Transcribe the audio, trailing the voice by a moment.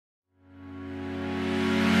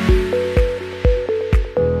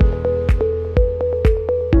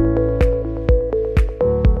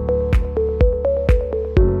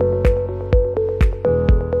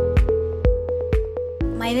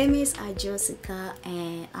Sika,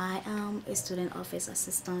 and I am a student office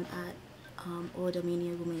assistant at ODU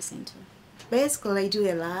Women's Center. Basically, I do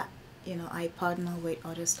a lot. I partner with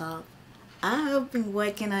other staff. I have been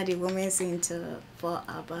working at the Women's Center for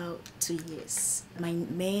about 2 years. My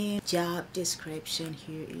main job description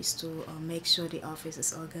here is to make sure the office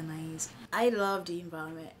is organized. I love the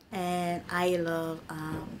environment and I love,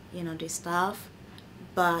 the staff.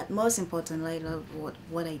 But most importantly, I love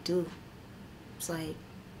what I do. It's like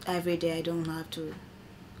every day I don't have to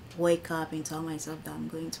wake up and tell myself that I'm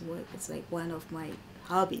going to work. It's like one of my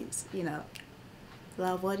hobbies,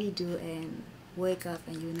 Love what you do and wake up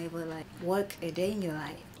and you never work a day in your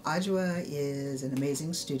life. Adwoa is an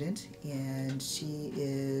amazing student, and she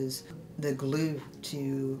is the glue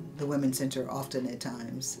to the Women's Center often at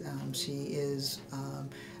times. She is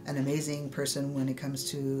an amazing person when it comes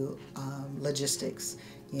to logistics,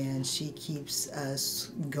 and she keeps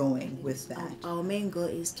us going with that. Our main goal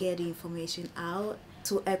is get the information out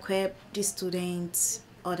to equip the students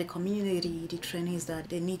or the community, the trainings that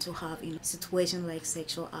they need to have in situations like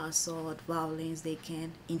sexual assault, violence. They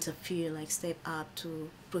can interfere, step up to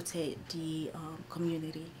protect the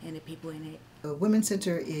community and the people in it. The Women's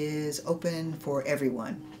Center is open for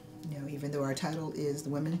everyone. Even though our title is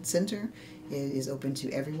the Women's Center, it is open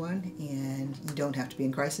to everyone, and you don't have to be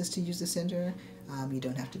in crisis to use the center. You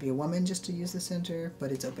don't have to be a woman just to use the center,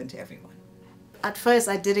 but it's open to everyone. At first,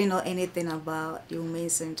 I didn't know anything about the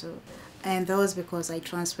Women's Center, and that was because I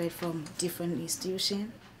transferred from different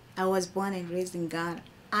institutions. I was born and raised in Ghana.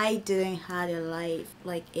 I didn't have a life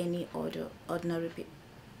like any other ordinary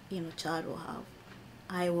child will have.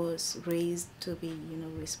 I was raised to be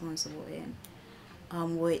responsible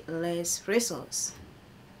and with less resource.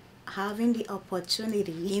 Having the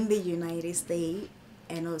opportunity in the United States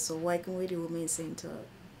and also working with the Women's Center,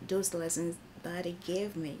 those lessons that it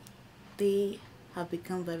gave me, they have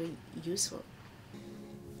become very useful.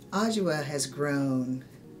 Adwoa has grown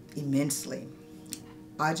immensely.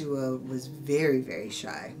 Adwoa was very, very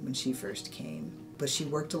shy when she first came, but she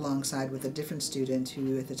worked alongside with a different student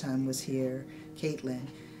who at the time was here, Caitlin.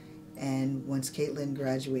 And once Caitlin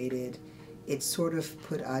graduated, it sort of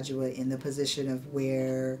put Adwoa in the position of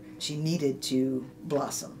where she needed to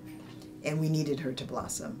blossom, and we needed her to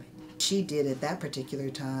blossom. She did at that particular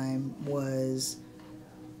time was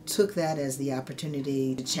took that as the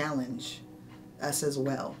opportunity to challenge us as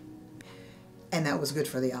well. And that was good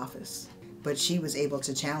for the office. But she was able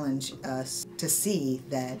to challenge us to see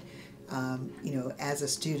that, as a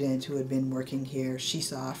student who had been working here, she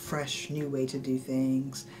saw a fresh, new way to do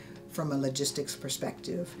things from a logistics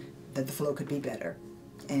perspective, that the flow could be better.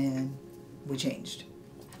 And we changed,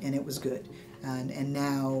 and it was good. And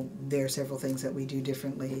now there are several things that we do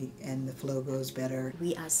differently, and the flow goes better.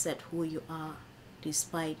 We accept who you are,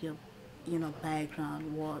 despite your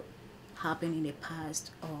background, what happened in the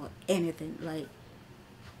past or anything.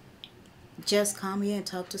 Just come here and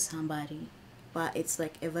talk to somebody, but it's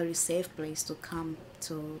like a very safe place to come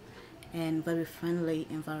to and very friendly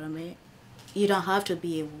environment. You don't have to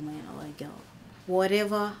be a woman or a girl.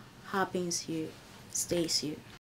 Whatever happens here stays here.